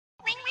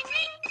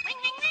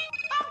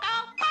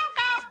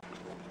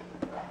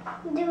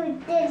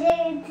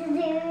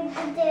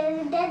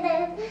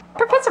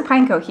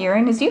ProfessorPineco here,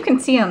 and as you can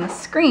see on the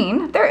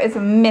screen, there is a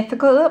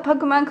mythical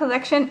Pokemon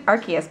collection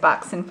Arceus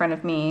box in front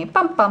of me.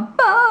 Bum bum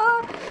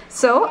bum!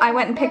 So I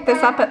went and picked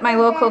this up at my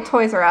local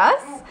Toys R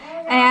Us,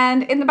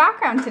 and in the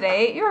background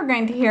today, you're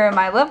going to hear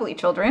my lovely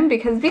children,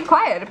 because be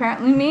quiet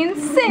apparently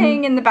means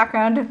sing in the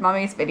background of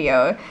Mommy's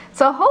video.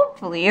 So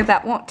hopefully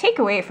that won't take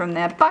away from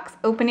the box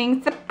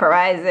opening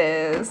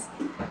surprises.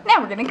 Now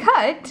we're gonna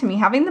cut to me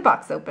having the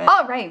box open.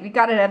 Alright, we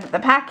got it out of the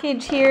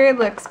package here.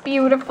 Looks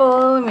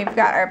beautiful. And we've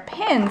got our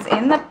pins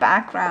in the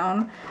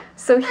background.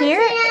 So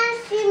here,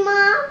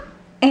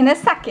 in a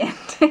second,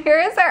 here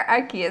is our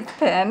Arceus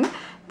pin.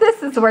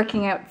 This is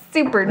working out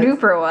super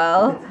duper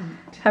well,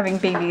 having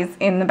babies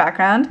in the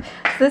background.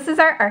 So this is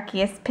our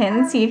Arceus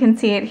pin. So you can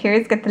see it here.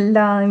 It's got the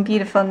long,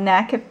 beautiful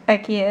neck of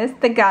Arceus,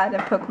 the god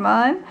of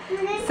Pokemon.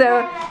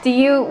 So do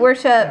you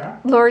worship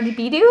Lord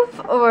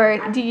Bidoof, or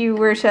do you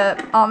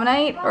worship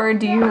Ammonite, or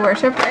do you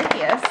worship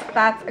Arceus?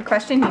 That's a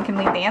question you can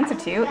leave the answer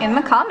to in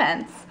the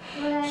comments.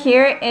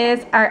 Here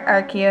is our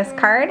Arceus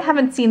card.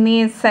 Haven't seen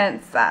these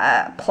since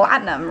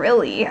Platinum,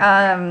 really.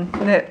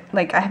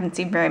 Like, I haven't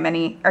seen very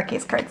many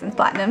Arceus cards since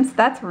Platinum, so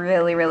that's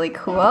really, really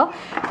cool.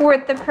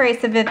 Worth the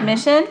price of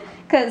admission,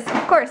 because,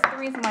 of course, the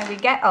reason why we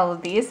get all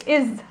of these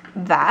is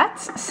that.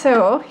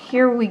 So,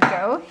 here we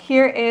go.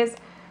 Here is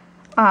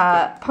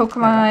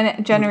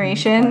Pokemon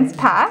Generations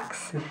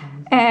packs.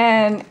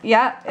 And,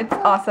 yeah, it's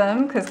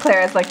awesome, because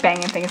Clara's, like,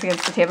 banging things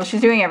against the table. She's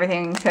doing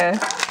everything to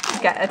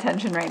get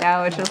attention right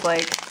now, which is,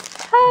 like,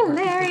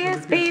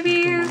 hilarious,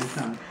 babies.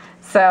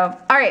 So,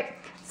 alright.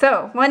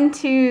 So, 1,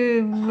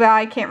 2,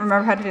 I can't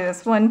remember how to do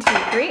this. 1, 2,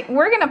 3.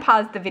 We're going to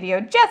pause the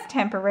video just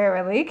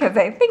temporarily because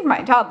I think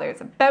my toddler is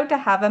about to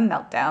have a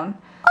meltdown.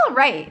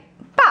 Alright,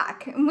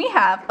 back. We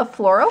have a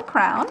Floral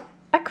Crown,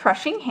 a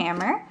Crushing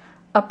Hammer,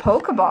 a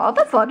Pokeball,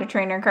 that's a lot of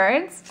trainer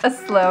cards, a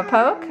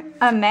Slowpoke,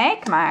 a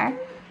Magmar,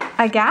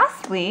 a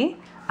Ghastly,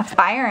 a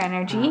Fire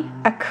Energy,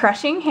 a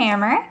Crushing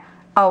Hammer,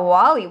 a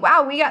Wally.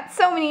 Wow, we got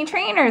so many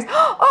trainers.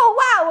 Oh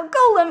wow, a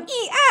Golem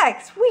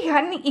EX. We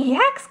got an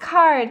EX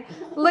card.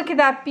 Look at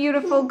that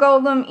beautiful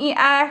Golem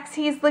EX.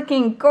 He's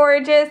looking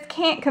gorgeous.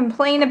 Can't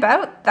complain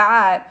about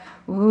that.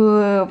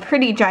 Ooh,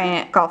 pretty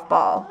giant golf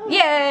ball.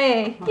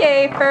 Yay!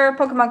 Yay for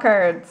Pokemon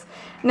cards.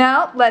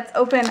 Now, let's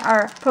open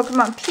our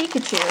Pokemon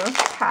Pikachu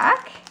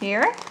pack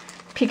here.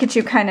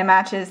 Pikachu kind of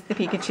matches the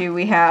Pikachu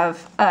we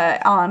have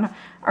on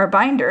our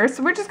binder,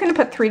 so we're just going to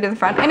put 3 to the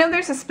front. I know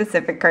there's a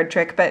specific card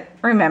trick, but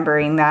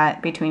remembering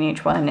that between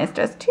each one is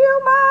just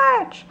too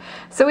much.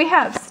 So we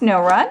have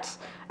Snorunt,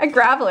 a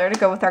Graveler to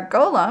go with our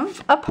Golem,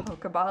 a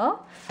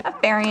Pokeball, a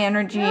Fairy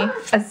Energy,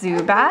 a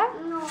Zubat,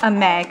 a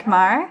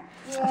Magmar,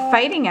 a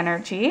Fighting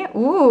Energy,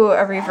 ooh,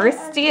 a Reverse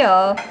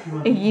Steel,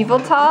 a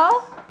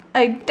Yveltal,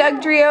 a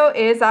Dugtrio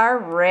is our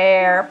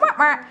rare,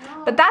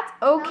 but that's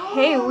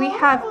okay. We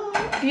have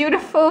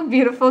beautiful,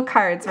 beautiful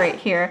cards right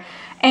here.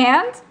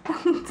 And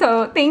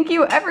so thank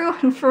you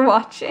everyone for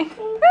watching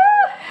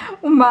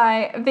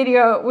my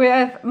video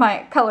with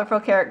my colorful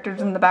characters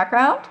in the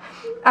background.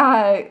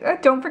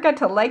 Don't forget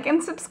to like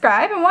and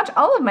subscribe and watch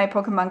all of my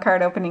Pokemon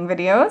card opening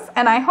videos.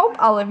 And I hope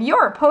all of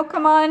your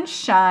Pokemon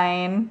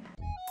shine.